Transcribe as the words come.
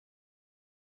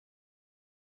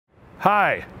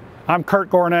Hi, I'm Kurt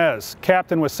Gornez,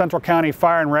 captain with Central County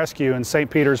Fire and Rescue in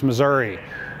St. Peters, Missouri.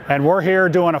 And we're here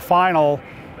doing a final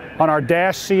on our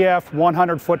Dash CF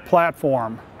 100-foot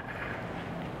platform.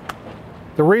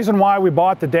 The reason why we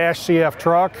bought the Dash CF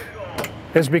truck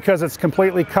is because it's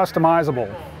completely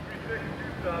customizable.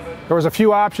 There was a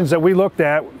few options that we looked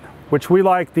at, which we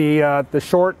like the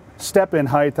short step-in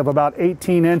height of about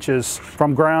 18 inches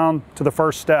from ground to the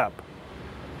first step.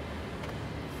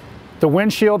 The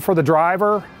windshield for the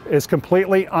driver is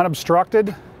completely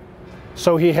unobstructed,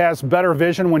 so he has better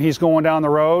vision when he's going down the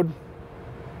road.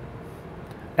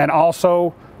 And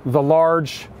also the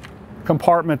large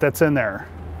compartment that's in there.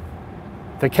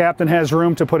 The captain has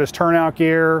room to put his turnout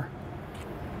gear.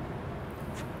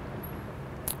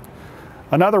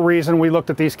 Another reason we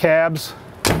looked at these cabs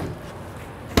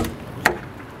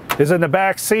is in the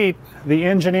back seat, the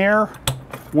engineer,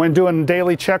 when doing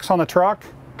daily checks on the truck,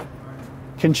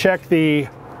 can check the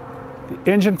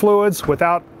engine fluids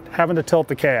without having to tilt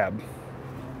the cab.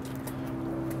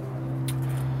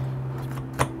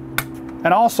 And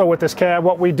also with this cab,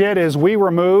 what we did is we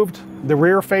removed the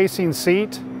rear-facing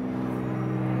seat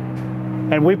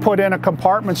and we put in a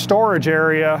compartment storage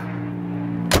area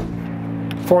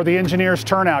for the engineer's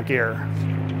turnout gear.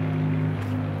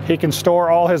 He can store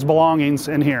all his belongings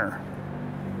in here.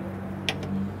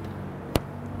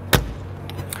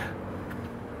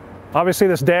 Obviously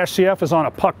this Dash CF is on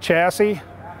a PUC chassis,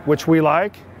 which we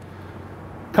like.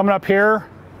 Coming up here,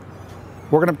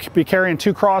 we're going to be carrying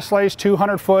two crosslays,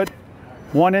 200-foot,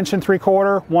 1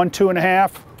 3/4 inch, 1 2.5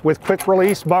 inch, with quick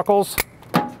release buckles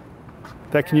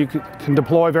that you can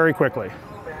deploy very quickly.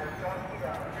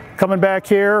 Coming back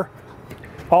here,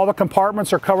 all the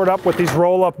compartments are covered up with these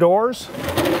roll-up doors.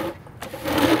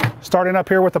 Starting up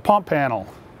here with the pump panel.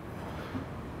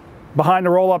 Behind the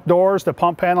roll-up doors, the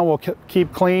pump panel will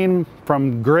keep clean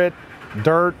from grit,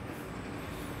 dirt,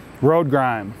 road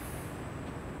grime.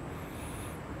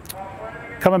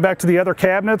 Coming back to the other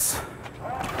cabinets,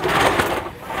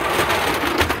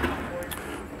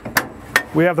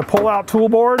 we have the pull-out tool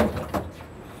board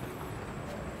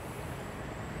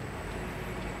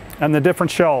and the different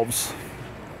shelves.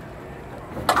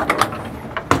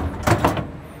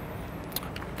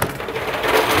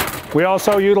 We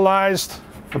also utilized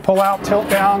the pull-out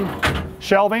tilt-down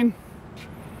shelving.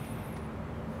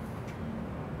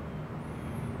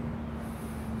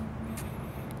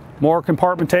 More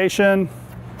compartmentation.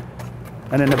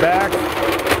 And in the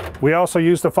back, we also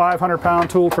use the 500-pound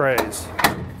tool trays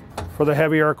for the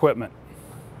heavier equipment.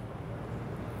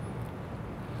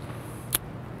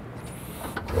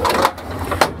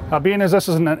 Now, being as this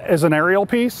is an aerial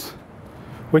piece,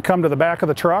 we come to the back of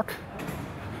the truck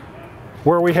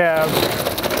where we have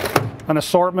an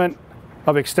assortment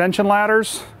of extension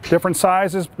ladders, different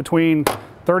sizes between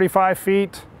 35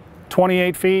 feet,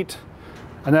 28 feet,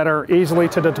 and that are easily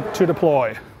to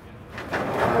deploy.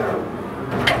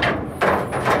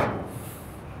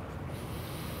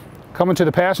 Coming to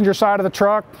the passenger side of the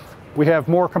truck, we have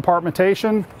more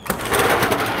compartmentation.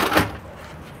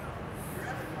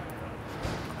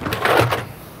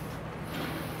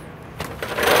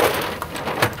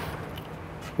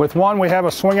 With one, we have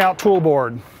a swing-out tool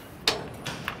board.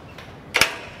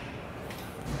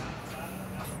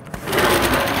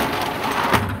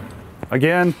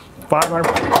 Again,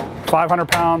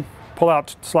 500-pound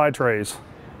pull-out slide trays.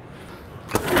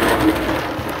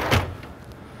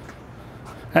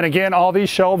 And again, all these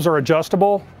shelves are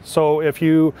adjustable, so if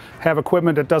you have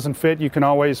equipment that doesn't fit, you can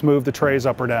always move the trays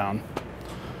up or down.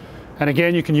 And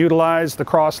again, you can utilize the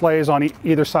crosslays on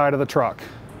either side of the truck.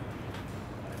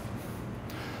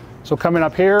 So coming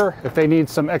up here, if they need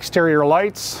some exterior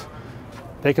lights,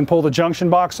 they can pull the junction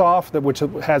box off, which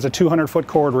has a 200-foot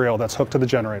cord reel that's hooked to the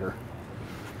generator.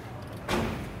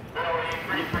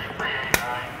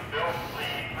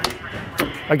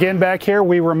 Again, back here,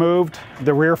 we removed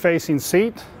the rear-facing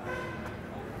seat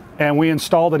and we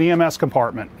installed an EMS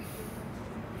compartment.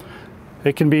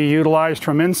 It can be utilized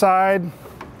from inside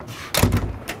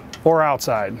or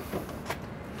outside.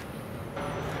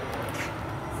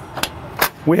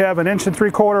 We have an 1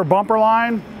 3/4 inch bumper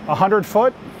line, 100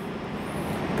 foot,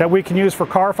 that we can use for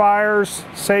car fires,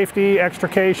 safety,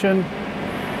 extrication.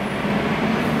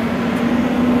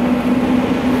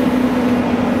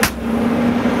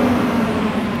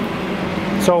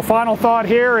 So final thought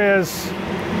here is,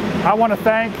 I want to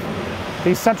thank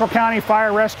the Central County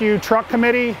Fire Rescue Truck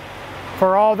Committee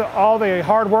for all the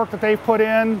hard work that they've put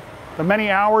in, the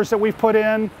many hours that we've put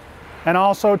in, and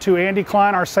also to Andy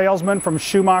Klein, our salesman from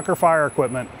Schumacher Fire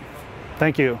Equipment.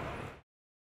 Thank you.